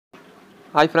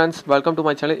Hi friends, welcome to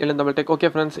my channel Earntalpe Tech. Okay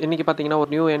friends, இன்னைக்கு பாத்தீங்கன்னா ஒரு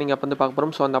new earning app வந்து பார்க்க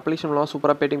போறோம். சோ அந்த அப்ளிகேஷன் மூலமா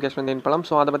சூப்பரா Paytm கேஷ் வந்து earn பண்ணலாம்.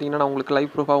 சோ அத பாத்தீங்கன்னா நான் உங்களுக்கு லைவ்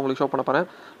ப்ரூஃபா உங்களுக்கு ஷோ பண்ண போறேன்.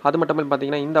 அது மட்டும் இல்ல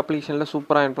பாத்தீங்கன்னா இந்த அப்ளிகேஷன்ல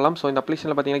சூப்பரா earn பண்ணலாம். சோ இந்த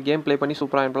அப்ளிகேஷன்ல பாத்தீங்கன்னா கேம் ப்ளே பண்ணி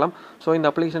சூப்பரா earn பண்ணலாம். சோ இந்த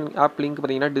அப்ளிகேஷன் ஆப் லிங்க்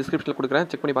பாத்தீங்கன்னா டிஸ்கிரிப்ஷன்ல கொடுக்குறேன்.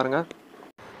 செக் பண்ணி பாருங்க.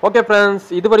 ஓகே ஃப்ரெண்ட்ஸ்,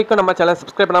 இது வரைக்கும் நம்ம சேனல்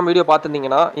சப்ஸ்கிரைப் பண்ணாம வீடியோ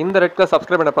பார்த்துருந்தீங்கன்னா இந்த ரெட் கலர்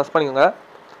சப்ஸ்கிரைப் பண்ண ப்ரெஸ் பண்ணிக்கோங்க.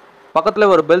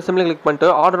 பக்கத்துல ஒரு பெல் சிம்பிள் கிளிக் பண்ணிட்டு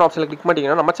ஆர்டர் ஆப்ஷன்ல கிளிக்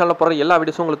பண்ணிட்டீங்கன்னா நம்ம சேனல்ல போற எல்லா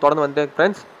வீடியோஸும் உங்களுக்கு தொடர்ந்து வந்து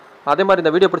ஃப்ரெண்ட்ஸ். அதே மாதிரி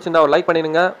இந்த வீடியோ பிடிச்சிருந்தா ஒரு லைக்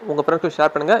பண்ணிடுங்க, உங்க ஃப்ரெண்ட்ஸ்க்கு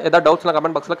ஷேர் பண்ணுங்க. ஏதாவது டவுட்ஸ்லாம்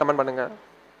கமெண்ட் பாக்ஸ்ல கமெண்ட் பண்ணுங்க.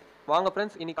 வாங்க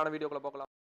ஃப்ரெண்ட்ஸ், இன்னைக்கான வீடியோக்குள்ள போகலாம்.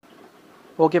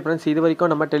 ஓகே ஃப்ரெண்ட்ஸ், இது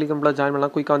வரைக்கும் நம்ம டெலிகிராமில் ஜாயின்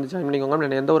பண்ணலாம். குயிக்காக வந்து ஜாயின் பண்ணிக்கோங்க.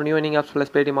 நான் எந்த ஒரு new earning apps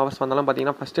plus Paytm offers வந்தாலும்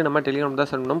பார்த்தீங்கன்னா ஃபஸ்ட்டு நம்ம டெலிகிராம்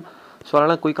தான் சென்ட் பண்ணணும். ஸோ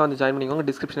அதனால் குயிக்காக வந்து ஜாயின் பண்ணிக்கோங்க.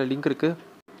 டிஸ்கிரிப்ஷனில் லிங்க் இருக்குது.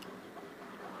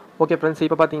 ஓகே ஃப்ரெண்ட்ஸ்,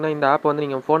 இப்போ பார்த்தீங்கன்னா இந்த ஆப் வந்து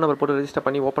நீங்கள் ஃபோன் நம்பர் போட்டு ரெஜிஸ்டர்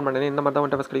பண்ணி ஓப்பன் பண்ணி இந்த மாதிரி தான்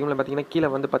வந்து ஃபஸ்ட் கிடைக்கும். பார்த்தீங்கன்னா கீழே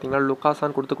வந்து பார்த்தீங்கன்னா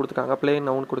லுக்காசான்னு கொடுத்துருக்காங்க, ப்ளே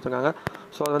நவுன் கொடுத்துருக்காங்க.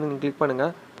 ஸோ அதை வந்து நீங்கள் கிளிக்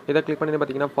பண்ணுங்கள். இதை கிளிக் பண்ணி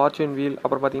பார்த்தீங்கன்னா ஃபார்ச்சூன் வீல்,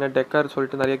 அப்புறம் பார்த்தீங்கன்னா டெக்கர்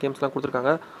சொல்லிட்டு நிறைய கேம்ஸ்லாம்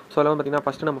கொடுத்துருக்காங்க. ஸோ அதெல்லாம் பார்த்தீங்கன்னா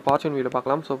ஃபஸ்ட்டு நம்ம ஃபார்ச்சூன் வீலில்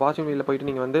பார்க்கலாம். ஸோ ஃபார்ச்சூன் வீலில் போயிட்டு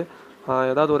நீங்கள் வந்து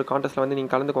ஏதாவது ஒரு கான்டெஸ்ட்டில் வந்து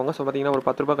நீங்கள் கலந்துக்கோங்க. ஸோ பார்த்தீங்கன்னா ஒரு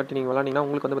 10 ரூபா கட்டி நீங்கள் விளாண்டிங்கன்னா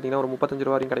உங்களுக்கு வந்து பார்த்தீங்கன்னா ஒரு 35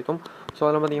 ரூபா வரைக்கும் கிடைக்கும். ஸோ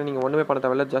அதெல்லாம் பார்த்தீங்கன்னா நீங்கள் ஒன்றுமே பண்ண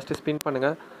தேவையில்ல, ஜஸ்ட் ஸ்பின்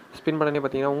பண்ணுங்கள். ஸ்பின் பண்ணனே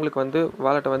பார்த்தீங்கன்னா உங்களுக்கு வந்து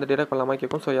வாலெட்டை வந்து டிடெக்ட் பண்ணலாமா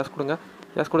கேட்கும். ஸோ எஸ் கொடுங்க.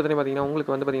 எஸ் கொடுத்தனே பார்த்தீங்கன்னா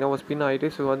உங்களுக்கு வந்து பார்த்தீங்கன்னா ஒரு ஸ்பின் ஆகிட்டு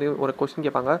ஸோ வந்து ஒரு கொஸ்டின்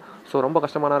கேட்பாங்க. ஸோ ரொம்ப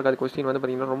கஷ்டமான இருக்காது கொஸ்டின் வந்து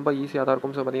பார்த்தீங்கன்னா ரொம்ப ஈஸியாக தான்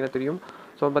இருக்கும். ஸோ பார்த்தீங்கன்னா தெரியும்.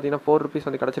 ஸோ பார்த்தீங்கன்னா 4 rupees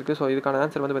வந்து கிடச்சிருக்கு. ஸோ இதுக்கான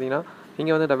ஆன்சர் வந்து பார்த்தீங்கன்னா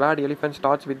இங்கே வந்து இந்த word elephant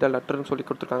starts with the லெட்டர்னு சொல்லி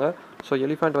கொடுத்துருக்காங்க. ஸோ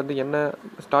எலிஃபென்ட் வந்து என்ன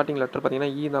ஸ்டார்டிங் லெட்டர்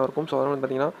பார்த்தீங்கன்னா ஈ தான் இருக்கும். ஸோ அதனால் வந்து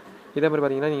பார்த்தீங்கன்னா இதே மாதிரி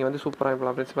பார்த்தீங்கன்னா நீங்கள் வந்து சூப்பராக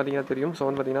இருக்கலாம் ஃப்ரெண்ட்ஸ். பார்த்தீங்கன்னா தெரியும். ஸோ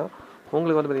வந்து பார்த்தீங்கன்னா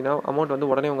உங்களுக்கு வந்து பார்த்தீங்கன்னா அமௌண்ட் வந்து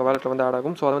உடனே உங்கள் வேலெட்டில் வந்து ஆட்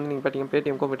ஆகும். ஸோ அதை வந்து நீங்கள் பார்த்தீங்கன்னா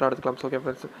Paytmக்கும் விட்ரா எடுத்துக்கலாம். ஸோ ஓகே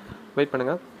ஃப்ரெண்ட்ஸ், வெயிட்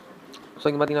பண்ணுங்கள். ஸோ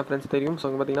இங்கே பார்த்தீங்கன்னா ஃப்ரெண்ட்ஸ் தெரியும். ஸோ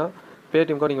இங்கே பார்த்தீங்கன்னா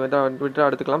Paytmக்கும் நீங்கள் விட்ரா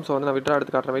எடுத்துக்கலாம். ஸோ வந்து நான் விட்ரா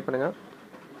எடுத்து காட்டுறேன், வெயிட் பண்ணுங்கள்.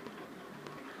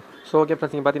 ஸோ ஓகே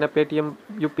ஃப்ரெண்ட்ஸ், நீங்கள் பார்த்தீங்கன்னா Paytm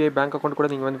UPI பேங்க் அக்கௌண்ட் கூட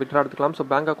நீங்கள் வந்து விட்ரா எடுத்துக்கலாம். ஸோ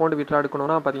பேங்க் அக்கௌண்ட் விட்ரா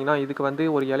எடுக்கணும்னா பார்த்தீங்கன்னா இதுக்கு வந்து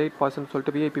ஒரு எலைட் பாஸ்ன்னு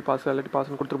சொல்லிட்டு VIP பாஸ் எலைட்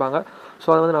பாஸ்ன்னு கொடுத்துருப்பாங்க. ஸோ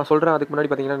அதை வந்து நான் சொல்கிறேன். அதுக்கு முன்னாடி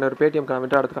பார்த்தீங்கன்னா ஒரு Paytmக்கு நான்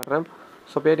விட்ரா எடுத்து காட்டுறேன்.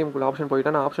 ஸோ Paytmக்குள்ள ஆப்ஷன்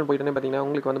போயிட்டேன். நான் ஆப்ஷன் போயிட்டேனே பார்த்தீங்கன்னா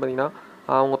உங்களுக்கு வந்து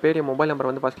பார்த்தீங்கன்னா உங்கள் Paytm மொபைல் நம்பர்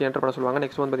வந்து ஃபஸ்ட்டு என்டர் பண்ண சொல்லுவாங்க.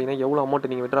 நெக்ஸ்ட் வந்து பார்த்தீங்கன்னா எவ்வளோ அமௌண்ட்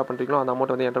நீங்கள் விட்ரா பண்ணுறீங்களோ அந்த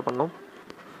அமௌண்ட் வந்து என்டர் பண்ணணும்.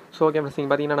 ஸோ ஓகே ஃப்ரெண்ட்ஸ்,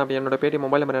 நீங்கள் பார்த்தீங்கன்னா நான் என்னோட Paytm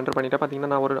மொபைல் நம்பர் என்டர் பண்ணிவிட்டு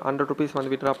பார்த்தீங்கன்னா நான் ஒரு 100 rupees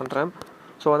வந்து விட்ரா பண்ணுறேன்.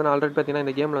 ஸோ வந்து நான் ஆல்ரெடி பார்த்தீங்கன்னா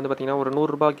இந்த கேமில் வந்து பார்த்தீங்கன்னா ஒரு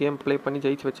 100 ரூபா கேம் ப்ளே பண்ணி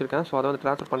ஜெயிச்சு வச்சிருக்கேன். ஸோ அதை வந்து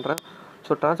ட்ரான்ஸ்ஃபர் பண்ணுறேன்.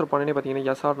 ஸோ ட்ரான்ஸ்ஃபர் பண்ணனே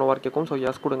பார்த்தீங்கன்னா எஸ் ஆர் நோவார் கேட்கும். ஸோ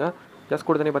எஸ் கொடுங்க. எஸ்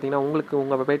கொடுத்தனே பார்த்தீங்கன்னா உங்களுக்கு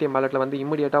உங்கள் Paytm வாலெட்டில் வந்து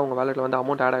இமீடியட்டாக உங்கள் வாலெட்டில் வந்து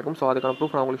அமௌண்ட் ஆட் ஆகும். ஸோ அதுக்கான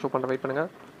ப்ரூஃப் நான் உங்களுக்கு ஷோ பண்ணுறேன், வெயிட் பண்ணுங்கள்.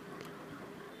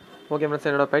 ஓகே ஃப்ரெண்ட்ஸ்,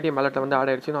 என்னோட Paytm வாலெட்டில் வந்து ஆட்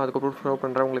ஆயிடுச்சு. நான் அதுக்கு ப்ரூஃப் ஷோ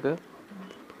பண்ணுறேன் உங்களுக்கு.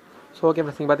 ஸோ ஓகே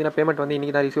ஃப்ரெண்ட்ஸ், நீங்கள் பார்த்தீங்கன்னா பேமெண்ட் வந்து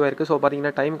இன்றைக்கி தான் ரிசீவ் ஆயிருக்கு. ஸோ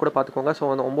பார்த்தீங்கன்னா டைம் கூட பார்த்துக்கோங்க. ஸோ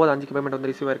அந்த 9:05 பேமெண்ட்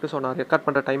வந்து ரிசீவ் ஆயிருக்கு. ஸோ நான் ரெக்கார்ட்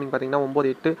பண்ணுற டைமிங் பார்த்தீங்கன்னா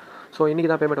 9:08. ஸோ இன்றைக்கி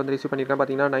தான் பேமெண்ட் வந்து ரிசீவ் பண்ணியிருக்கேன்.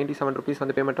 பார்த்தீங்கன்னா 97 rupees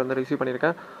வந்து பேமெண்ட் வந்து ரிசீவ்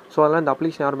பண்ணியிருக்கேன். ஸோ அதெல்லாம் இந்த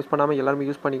அப்ளிகேஷன் யாரும் மிஸ் பண்ணாமல் எல்லாரும்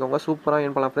யூஸ் பண்ணிக்கோங்க. சூப்பராக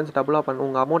ஏர்ன் பண்ணலாம் ஃப்ரெண்ட்ஸ்.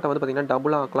 உங்கள் அமௌண்ட்டை வந்து பார்த்தீங்கன்னா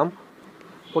டபுளாக ஆக்கலாம்.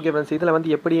 ஓகே ஃப்ரெண்ட்ஸ், இதில் வந்து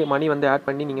எப்படி மணி வந்து ஆட்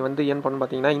பண்ணி நீங்கள் வந்து ஏர்ன் பண்ணணும்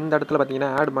பார்த்தீங்கன்னா இந்த இடத்துல பார்த்தீங்கன்னா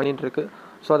ஆட் மணின்னு இருக்குது.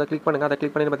 ஸோ அதை கிளிக் பண்ணுங்கள். அதை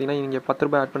கிளிக் பண்ணி பார்த்தீங்கன்னா நீங்கள் 10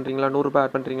 ரூபாய் ஆட் பண்ணுறீங்களா, 100 ரூபாய்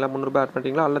ஆட் பண்ணுறீங்களா, 300 ரூபாய் ஆட்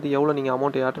பண்ணுறீங்களா, அல்லது எவ்வளோ நீங்கள்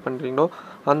அமௌண்ட் ஆட் பண்ணுறீங்களோ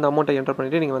அந்த அமௌண்ட்டை என்டர்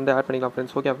பண்ணிவிட்டு நீங்கள் வந்து ஆட் பண்ணிக்கலாம்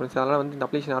ஃப்ரெண்ட்ஸ். ஓகே ஃப்ரெண்ட்ஸ், அதனால் வந்து இந்த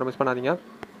அப்ளிகேஷன் யாரும் மிஸ் பண்ணாதீங்க.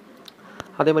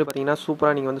 அதே மாதிரி பார்த்தீங்கன்னா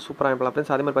சூப்பராக நீங்கள் வந்து சூப்பராக பண்ணலாம்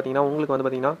ஃப்ரெண்ட்ஸ். அதே மாதிரி பார்த்தீங்கன்னா உங்களுக்கு வந்து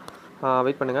பார்த்தீங்கன்னா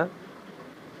வெயிட் பண்ணுங்கள்.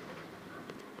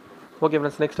 ஓகே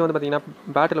ஃப்ரெண்ட்ஸ், நெக்ஸ்ட் வந்து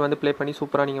பார்த்தீங்கன்னா பேட்டில் வந்து ப்ளே பண்ணி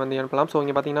சூப்பராக நீங்கள் வந்து ஏர்ன் பண்ணலாம். ஸோ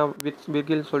இங்கே பார்த்தீங்கன்னா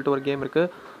விர்கில் சொல்லிட்டு ஒரு கேம் இருக்குது.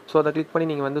 ஸோ அதை கிளிக் பண்ணி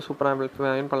நீங்கள் வந்து சூப்பராக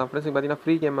ஏர்ன் பண்ணலாம் ஃப்ரெண்ட்ஸ். இங்கே பார்த்தீங்கன்னா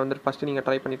ஃப்ரீ கேம் வந்து ஃபஸ்ட்டு நீங்கள்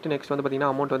ட்ரை பண்ணிவிட்டு நெக்ஸ்ட் வந்து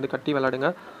பார்த்தீங்கன்னா அமௌண்ட் வந்து கட்டி விளாடுங்க.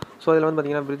 ஸோ இதில் வந்து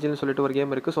பார்த்தீங்கன்னா விர்கில்னு சொல்லிட்டு ஒரு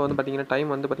கேம் இருக்குது. ஸோ வந்து பார்த்தீங்கன்னா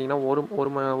டைம் வந்து பார்த்தீங்கன்னா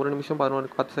ஒரு நிமிஷம்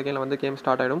 10 செகண்டில் வந்து கேம்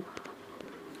ஸ்டார்ட் ஆகிடும்.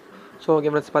 ஸோ ஓகே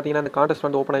ஃப்ரெண்ட்ஸ், பார்த்தீங்கன்னா அந்த கான்டெஸ்ட்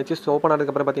வந்து ஓப்பன் ஆயிடுச்சு. ஸோ ஓப்பன்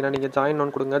ஆனதுக்கப்புறம் பார்த்தீங்கன்னா நீங்கள் ஜாயின்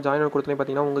ஒன் கொடுங்க. ஜாயின் ஒன் கொடுத்தனே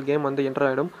பார்த்தீங்கன்னா உங்கள் கேம் வந்து என்டர்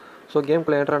ஆகிடும். ஸோ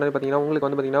கேம்குள்ளே என்டர் ஆனது பார்த்தீங்கன்னா உங்களுக்கு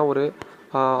வந்து பார்த்தீங்கன்னா ஒரு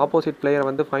ஆப்போசிட் பிளேயரை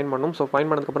வந்து ஃபைன் பண்ணும். ஸோ ஃபைன்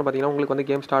பண்ணதுக்கப்புறம் பார்த்தீங்கன்னா உங்களுக்கு வந்து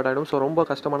கேம் ஸ்டார்ட் ஆகிடும். ஸோ ரொம்ப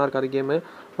கஷ்டமான இருக்காது கேமு,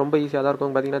 ரொம்ப ஈஸியாக தான்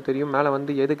இருக்கும். பார்த்தீங்கன்னா தெரியும் மேலே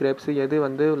வந்து எது கிரேப்ஸ், எது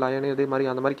வந்து லயன், எது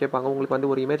மாதிரி அந்த மாதிரி கேட்பாங்க. உங்களுக்கு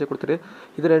வந்து ஒரு இமேஜை கொடுத்துட்டு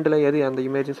இது ரெண்டில் எது அந்த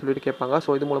இமேஜ்னு சொல்லிட்டு கேட்பாங்க.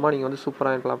 ஸோ இது மூலமாக நீங்கள் வந்து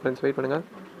சூப்பராக இருக்கலாம் ஃப்ரெண்ட்ஸ், வெயிட் பண்ணுங்கள்.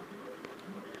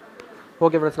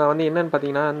 ஓகே ஃப்ரெண்ட்ஸ், நான் வந்து என்னென்னு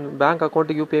பார்த்தீங்கன்னா பேங்க்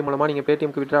அக்கௌண்ட் UPI மூலமாக நீங்கள்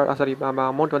Paytmக்கு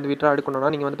அமௌண்ட் வந்து விட்ரா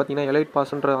எடுக்கணும்னா நீங்கள் வந்து பார்த்தீங்கன்னா எலைட்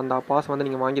பாஸ்ன்ற அந்த பாஸ் வந்து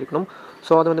நீங்கள் வாங்கியிருக்கணும்.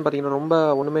 ஸோ அது வந்து பார்த்தீங்கன்னா ரொம்ப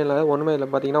ஒன்றுமே இல்லை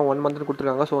பார்த்தீங்கன்னா 1 month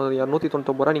கொடுத்துருக்காங்க. ஸோ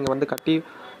 299 ரூபா நீங்கள் வந்து கட்டி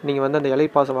நீங்கள் வந்து அந்த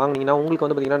எலைட் பாஸை வாங்கினீங்கன்னா உங்களுக்கு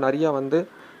வந்து பார்த்தீங்கன்னா நிறையா வந்து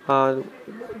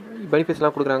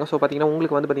பெனிஃபிட்ஸ்லாம் கொடுக்குறாங்க. ஸோ பார்த்தீங்கன்னா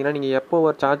உங்களுக்கு வந்து பார்த்தீங்கன்னா நீங்கள் எப்போ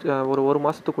ஒரு சார்ஜ் ஒரு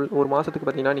மாதத்துக்கு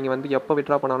பார்த்தீங்கன்னா நீங்கள் வந்து எப்போ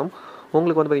விட்ரா பண்ணாலும்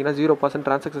உங்களுக்கு வந்து பார்த்தீங்கன்னா 0%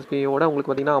 ட்ரான்சாக்ஷன் ஃபீயோட உங்களுக்கு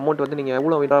பார்த்தீங்கன்னா அமௌண்ட் வந்து நீங்கள்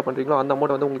எவ்வளோ விட்ரா பண்ணுறீங்களோ அந்த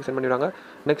அமௌண்ட் வந்து உங்களுக்கு சென்ட் பண்ணிடுவாங்க.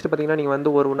 நெக்ஸ்ட் பார்த்தீங்கன்னா நீங்கள்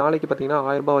வந்து ஒரு நாளைக்கு பார்த்தீங்கன்னா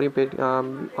 1000 ரூபாய்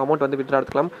வரையும் அமௌண்ட் வந்து விட்ரா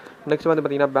எடுத்துக்கலாம். நெக்ஸ்ட் வந்து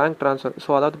பார்த்தீங்கன்னா பேங்க் ட்ரான்ஸ்ஃபர்.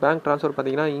 ஸோ அதாவது பேங்க் ட்ரான்ஸ்ஃபர்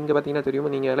பார்த்தீங்கன்னா இங்கே பார்த்தீங்கன்னா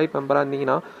தெரியும் நீங்கள் எலைட் மெம்பராக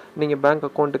இருந்தீங்கன்னா நீங்கள் பேங்க்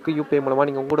அக்கௌண்ட்டுக்கு UPI மூலமாக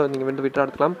நீங்கள் கூட நீங்கள் வந்து விட்ரா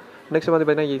எடுத்துக்கலாம். நெக்ஸ்ட் வந்து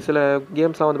பார்த்தீங்கன்னா சில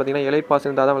கேம்ஸ்லாம் வந்து பார்த்தீங்கன்னா எலைட் பாஸ்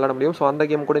இருந்தால் தான் விளாட முடியும். ஸோ அந்த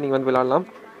கேம் கூட நீங்கள் வந்து விளாடலாம்.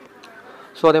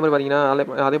 ஸோ அதே மாதிரி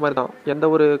பார்த்தீங்கன்னா அதே மாதிரி தான் எந்த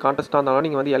ஒரு கான்டெஸ்ட்டாக இருந்தாலும்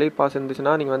நீங்கள் வந்து எலைட் பாஸ்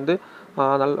இருந்துச்சுன்னா நீங்கள் வந்து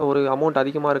நல்ல ஒரு அமௌண்ட்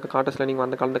அதிகமாக இருக்க கான்டெஸ்ட்டில் நீங்கள்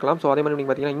வந்து கலந்துக்கலாம். ஸோ அதே மாதிரி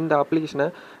நீங்கள் பார்த்தீங்கன்னா இந்த அப்ளிகேஷனை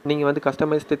நீங்கள் வந்து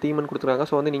கஸ்டமைஸ்டு தீம்னு கொடுத்துருக்காங்க.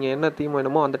 ஸோ வந்து நீங்கள் என்ன தீம்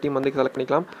வேணுமோ அந்த தீம் வந்து செலக்ட்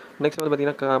பண்ணிக்கலாம். நெக்ஸ்ட் வந்து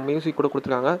பார்த்தீங்கன்னா மியூசிக் கூட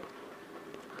கொடுத்துருக்காங்க.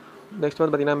 நெக்ஸ்ட்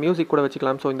வந்து பார்த்தீங்கன்னா மியூசிக் கூட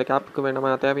வச்சுக்கலாம். ஸோ இந்த கேப்புக்கு நம்ம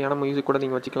தேவையான மியூசிக் கூட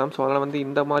நீங்கள் வச்சுக்கலாம். ஸோ அதனால் வந்து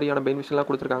இந்த மாதிரியான பெனிஃபிட்ஸ்லாம்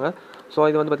கொடுத்துருக்காங்க. ஸோ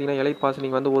இது வந்து பார்த்தீங்கன்னா எலைட் பாஸ்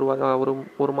நீங்கள் வந்து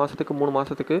ஒரு மாதத்துக்கு 3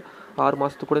 மாதத்துக்கு 6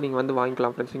 மாதத்துக்கு கூட நீங்கள் வந்து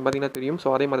வாங்கிக்கலாம் ஃப்ரெண்ட்ஸ். நீங்கள் பார்த்தீங்கன்னா தெரியும். ஸோ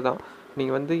அதே மாதிரி தான்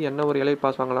நீங்கள் வந்து என்ன ஒரு எலைட்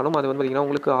பாஸ் வாங்கலாலும் அது வந்து பார்த்தீங்கன்னா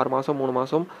உங்களுக்கு 6 மாதம் 3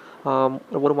 மாதம்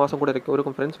 1 மாதம் கூட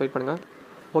இருக்கும் ஃப்ரெண்ட்ஸ். வெயிட் பண்ணுங்கள்.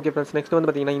 ஓகே ஃப்ரெண்ட்ஸ், நெக்ஸ்ட் வந்து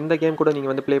பார்த்தீங்கன்னா இந்த கேம் கூட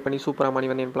நீங்கள் வந்து ப்ளே பண்ணி சூப்பராக மணி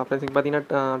வந்து அனுப்பலாம் ஃப்ரெண்ட்ஸ்.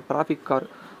 பார்த்தீங்கன்னா டிராஃபிக் கார்.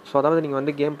 ஸோ அதாவது நீங்கள்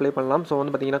வந்து கேம் ப்ளே பண்ணலாம். ஸோ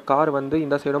வந்து பார்த்தீங்கன்னா கார் வந்து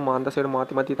இந்த சைடும் அந்த சைடும்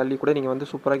மாற்றி தள்ளி கூட நீங்கள் வந்து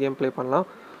சூப்பராக கேம் ப்ளே பண்ணலாம்.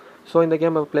 ஸோ இந்த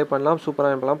கேமை ப்ளே பண்ணலாம்,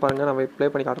 சூப்பராக அனுப்பலாம். பாருங்கள், நான் ப்ளே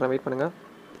பண்ணி காட்டுறேன், வெயிட் பண்ணுங்கள்.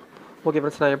 ஓகே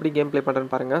ஃப்ரெண்ட்ஸ், நான் எப்படி கேம் ப்ளே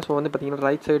பண்ணுறேன்னு பாருங்கள். ஸோ வந்து பார்த்தீங்கன்னா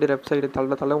ரைட் சைடு லெஃப்ட் சைடு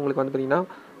தள்ள உங்களுக்கு வந்து பார்த்தீங்கன்னா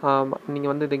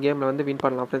நீங்கள் வந்து இந்த கேமில் வந்து வின்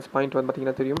பண்ணலாம் ஃப்ரெண்ட்ஸ். பாயிண்ட் வந்து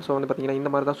பார்த்தீங்கன்னா தெரியும். ஸோ வந்து பார்த்தீங்கன்னா இந்த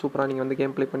மாதிரி தான் சூப்பராக நீங்கள் வந்து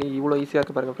கேம் ப்ளே பண்ணி இவ்வளோ ஈஸியாக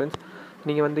இருக்குது பாருங்கள் ஃப்ரெண்ட்ஸ்.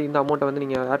 நீங்கள் வந்து இந்த அமௌண்ட்டை வந்து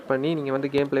நீங்கள் ஆட் பண்ணி நீங்கள் வந்து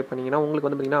கேம் ப்ளே பண்ணிங்கன்னா உங்களுக்கு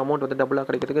வந்து பார்த்தீங்கன்னா அமௌண்ட் வந்து டபுளாக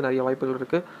கிடைக்கிறதுக்கு நிறைய வாய்ப்புகள்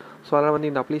இருக்குது. ஸோ அதனால் வந்து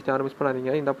இந்த அப்ளிகேஷன் யாரும் மிஸ்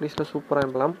பண்ணாதீங்க. இந்த அப்ளிகேஷனில் சூப்பராக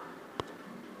அனுப்பலாம்.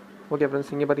 ஓகே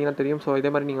ஃப்ரெண்ட்ஸ், இங்கே பார்த்தீங்கன்னா தெரியும். ஸோ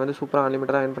இதே மாதிரி நீங்கள் வந்து சூப்பராக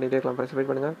அன்லிமிட்டடாக ஏர்ன் பண்ணிகிட்டே இருக்கலாம் ஃப்ரெண்ட்ஸ்.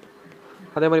 வெயிட் பண்ணுங்கள்.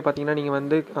 அதே மாதிரி பார்த்தீங்கன்னா நீங்கள்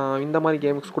வந்து இந்த மாதிரி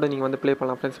கேம்ஸ் கூட நீங்கள் வந்து ப்ளே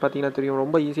பண்ணலாம் ஃப்ரெண்ட்ஸ். பார்த்தீங்கன்னா தெரியும்,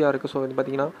 ரொம்ப ஈஸியாக இருக்குது. ஸோ இது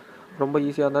பார்த்தீங்கன்னா ரொம்ப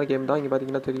ஈஸியாக இருந்தால் கேம் தான். இங்கே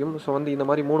பார்த்தீங்கன்னா தெரியும். ஸோ வந்து இந்த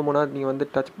மாதிரி 3 நீங்கள் வந்து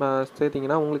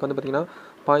சேர்த்திங்கன்னா உங்களுக்கு வந்து பார்த்தீங்கன்னா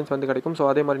பாயிண்ட்ஸ் வந்து கிடைக்கும். ஸோ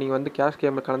அதே மாதிரி நீங்கள் வந்து கேஷ்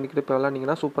கேமில் கலந்துக்கிட்டு இப்போ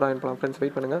விளாண்டிங்கன்னா சூப்பராக இருக்கலாம் ஃப்ரெண்ட்ஸ்.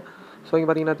 வெயிட் பண்ணுங்கள். ஸோ இங்கே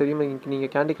பார்த்தீங்கன்னா தெரியும்,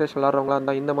 நீங்கள் கேண்டி கிரஷ் விளாட்றவங்களா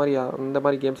இருந்தால் இந்த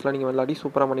மாதிரி கேம்ஸ்லாம் நீங்கள் விளாடி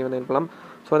சூப்பராக மணி வந்து அனுப்பலாம்.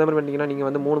 ஸோ அதே மாதிரி பண்ணிங்கன்னா நீங்கள்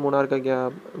வந்து 3 இருக்க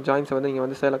ஜாயின்ஸை வந்து நீங்கள்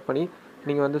வந்து செலக்ட் பண்ணி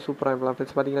நீங்கள் வந்து சூப்பராக அனுப்பலாம்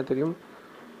ஃப்ரெண்ட்ஸ். பார்த்தீங்கன்னா தெரியும்.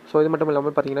 ஸோ இது மட்டும்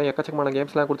இல்லாமல் பார்த்தீங்கன்னா எக்கச்சக்கமான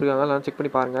கேம்ஸ்லாம் கொடுத்துருக்காங்க, அதெல்லாம் செக்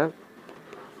பண்ணி பாருங்கள்.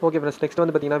 ஓகே ஃப்ரெண்ட்ஸ், நெக்ஸ்ட்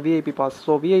வந்து பார்த்தீங்கன்னா விஐபி பாஸ்.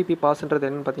 ஸோ விஐபி பாஸ்ன்றது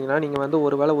என்னன்னு பார்த்தீங்கன்னா நீங்கள் வந்து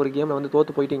ஒரு கேமில் வந்து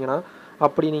தோற்று போயிட்டீங்கன்னா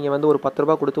அப்படி நீங்கள் வந்து ஒரு 10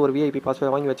 ரூபா கொடுத்து ஒரு விஐபி பாஸ்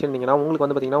வாங்கி வச்சுருந்தீங்கன்னா உங்களுக்கு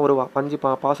வந்து பார்த்தீங்கன்னா ஒரு 5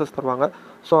 பாசஸ் தருவாங்க.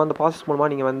 ஸோ அந்த பாசஸ் மூலமாக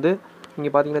நீங்கள் வந்து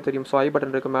இங்கே பார்த்தீங்கன்னா தெரியும். ஸோ ஐ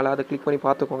பட்டன் இருக்குது மேலே, அதை கிளிக் பண்ணி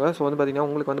பார்த்துக்கோங்க. ஸோ வந்து பார்த்தீங்கன்னா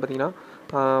உங்களுக்கு வந்து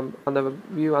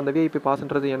பார்த்தீங்கன்னா அந்த விஐபி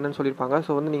பாஸ்ன்றது என்னன்னு சொல்லியிருப்பாங்க.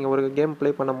 ஸோ வந்து நீங்கள் ஒரு கேம்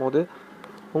ப்ளே பண்ணும்போது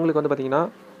உங்களுக்கு வந்து பார்த்தீங்கன்னா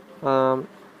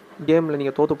கேமில்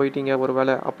நீங்கள் தோற்று போயிட்டீங்க ஒரு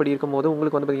வேளை அப்படி இருக்கும்போது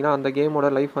உங்களுக்கு வந்து பார்த்தீங்கன்னா அந்த கேமோட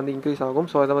லைஃப் வந்து இன்க்ரீஸ் ஆகும்.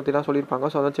 ஸோ அதை பற்றி தான்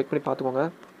சொல்லியிருப்பாங்க. ஸோ அதை செக் பண்ணி பார்த்துக்கோங்க.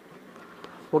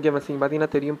 ஓகே ஃப்ரெண்ட்ஸ், நீங்கள்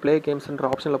பார்த்தீங்கன்னா தெரியும் ப்ளே கேம்ஸ்ன்ற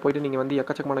ஆப்ஷனில் போய்ட்டு நீங்கள் வந்து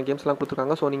எக்கச்சக்கமான கேம்ஸ்லாம்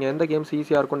கொடுத்துருக்காங்க. ஸோ நீங்கள் எந்த கேம்ஸ்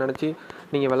ஈஸியாக இருக்கும்னு நினச்சி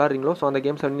நீங்கள் விளாட்றீங்களோ ஸோ அந்த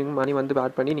கேம்ஸ் மணி வந்து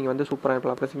ஆட் பண்ணி நீங்கள் வந்து சூப்பராக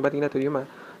அனுப்பலாம். ப்ளஸ் நீங்கள் பார்த்தீங்கன்னா தெரியும்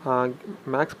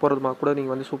மேக்ஸ் போகிறதுமா கூட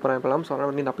நீங்கள் வந்து சூப்பராக அனுப்பலாம். ஸோ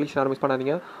அதனால் வந்து இந்த அப்ளிகேஷன் யாரும் மிஸ்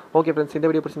பண்ணாதீங்க. ஓகே ஃப்ரெண்ட்ஸ், இந்த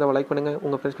வீடியோ பிடிச்சிருந்தா லைக் பண்ணுங்கள்,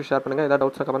 உங்கள் ஃப்ரெண்ட்ஸ்க்கு ஷேர் பண்ணுங்கள். ஏதாவது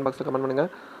டவுட்ஸ்னா கமெண்ட் பாக்ஸில் கமெண்ட் பண்ணுங்கள்.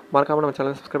 மறக்காமல் நம்ம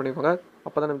சேனல் சப்ஸ்கிரைப் பண்ணிக்கோங்க.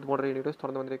 அப்போ தான் நம்ம போடுற வீடியோஸ்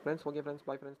தொடர்ந்து வந்துருக்கு friends. Okay friends,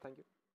 bye friends, thank you.